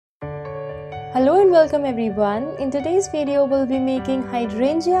Hello and welcome everyone. In today's video we'll be making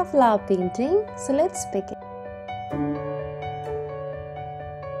hydrangea flower painting. So let's begin.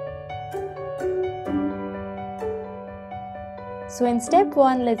 So in step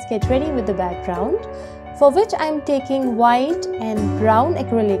 1, let's get ready with the background, for which I'm taking white and brown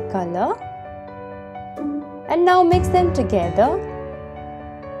acrylic color. And now mix them together.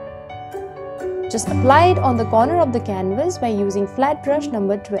 Just apply it on the corner of the canvas by using flat brush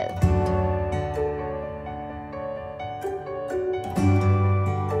number 12.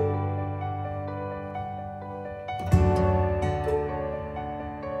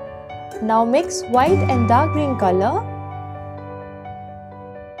 Now mix white and dark green color.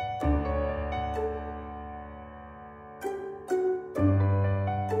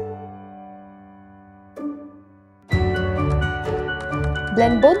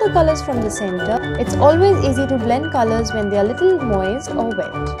 Blend both the colors from the center. It's always easy to blend colors when they are little moist or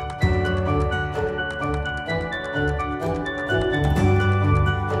wet.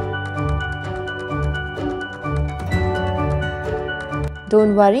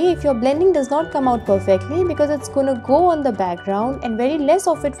 Don't worry if your blending does not come out perfectly, because it's gonna go on the background and very less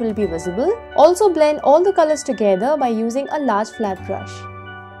of it will be visible. Also blend all the colors together by using a large flat brush.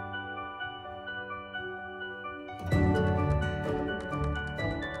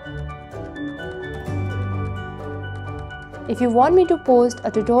 If you want me to post a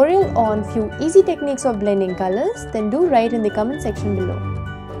tutorial on few easy techniques of blending colors, then do write in the comment section below.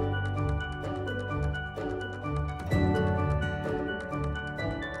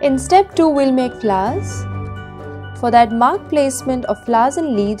 In step 2, we'll make flowers. For that, mark placement of flowers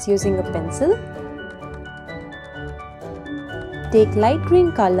and leaves using a pencil. Take light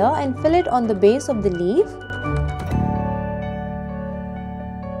green color and fill it on the base of the leaf.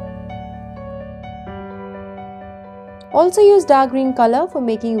 Also use dark green color for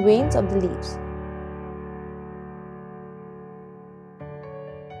making veins of the leaves.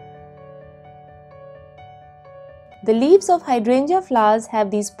 The leaves of hydrangea flowers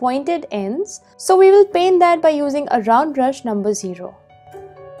have these pointed ends, so we will paint that by using a round brush number 0.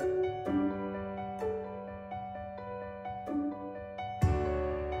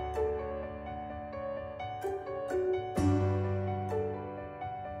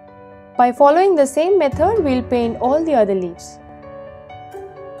 By following the same method, we'll paint all the other leaves.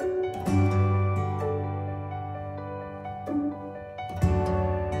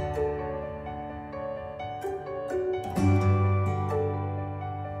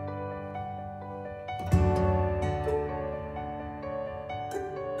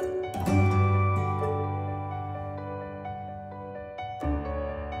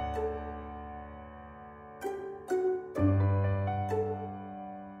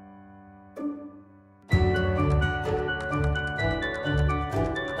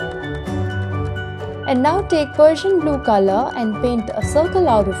 And now take Persian blue color and paint a circle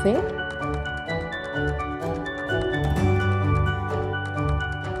out of it.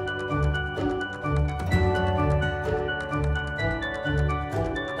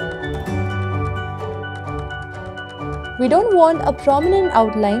 We don't want a prominent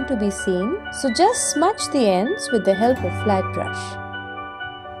outline to be seen, so just smudge the ends with the help of flat brush.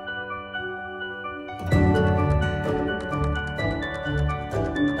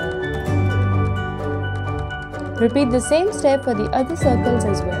 Repeat the same step for the other circles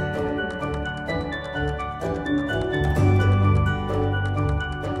as well.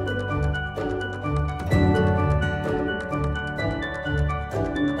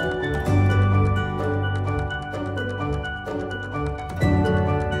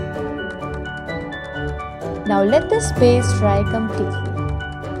 Now let this base dry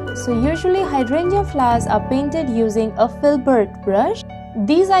completely. So usually hydrangea flowers are painted using a filbert brush.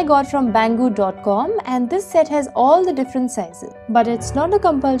 These I got from bamboo.com, and this set has all the different sizes. But it's not a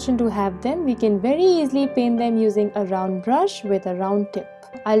compulsion to have them. We can very easily paint them using a round brush with a round tip.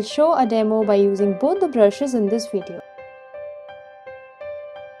 I'll show a demo by using both the brushes in this video.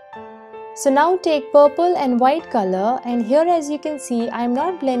 So now take purple and white color, and here as you can see I'm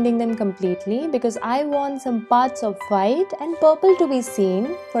not blending them completely because I want some parts of white and purple to be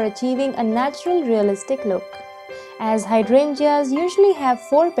seen for achieving a natural realistic look. As hydrangeas usually have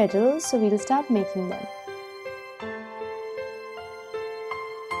 4 petals, so we'll start making them.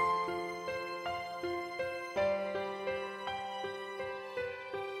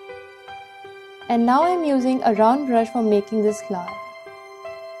 And now I'm using a round brush for making this flower.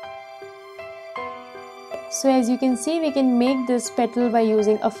 So as you can see, we can make this petal by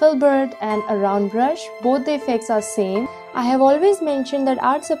using a filbert and a round brush. Both the effects are same. I have always mentioned that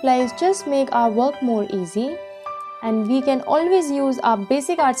art supplies just make our work more easy. And we can always use our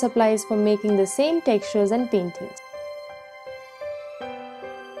basic art supplies for making the same textures and paintings.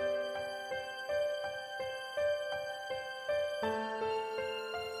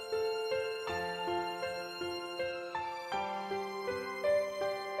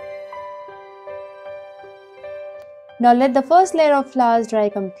 Now let the first layer of flowers dry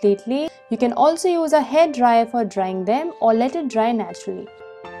completely. You can also use a hair dryer for drying them or let it dry naturally.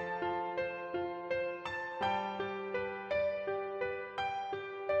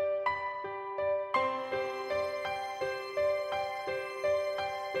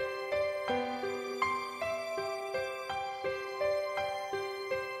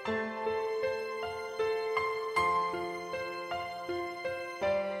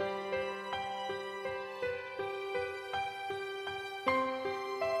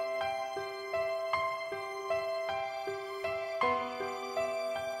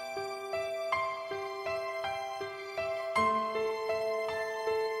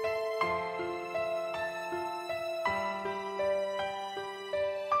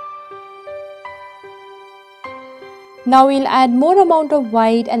 Now we'll add more amount of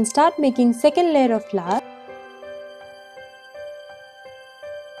white and start making second layer of flower.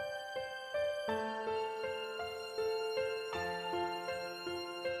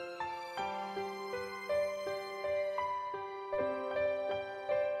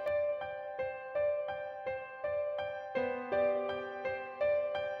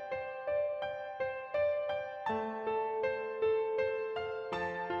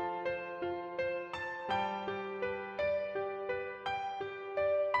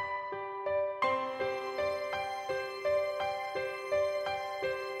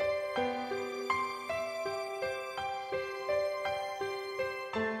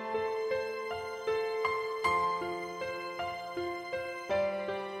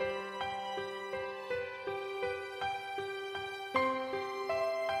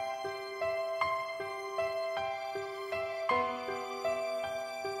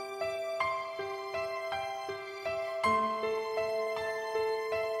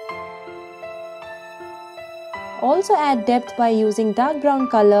 Also add depth by using dark brown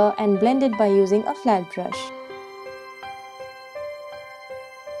color and blend it by using a flat brush.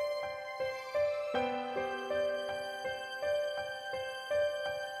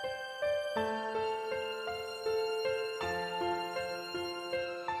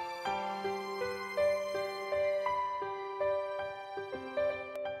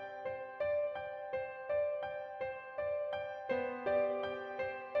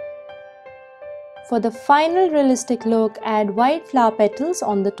 For the final realistic look, add white flower petals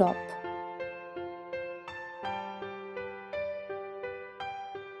on the top.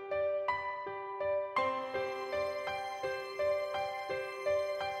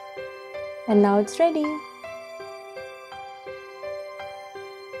 And now it's ready.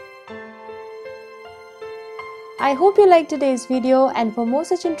 I hope you liked today's video, and for more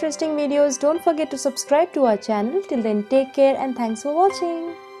such interesting videos, don't forget to subscribe to our channel. Till then, take care and thanks for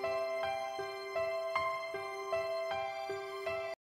watching.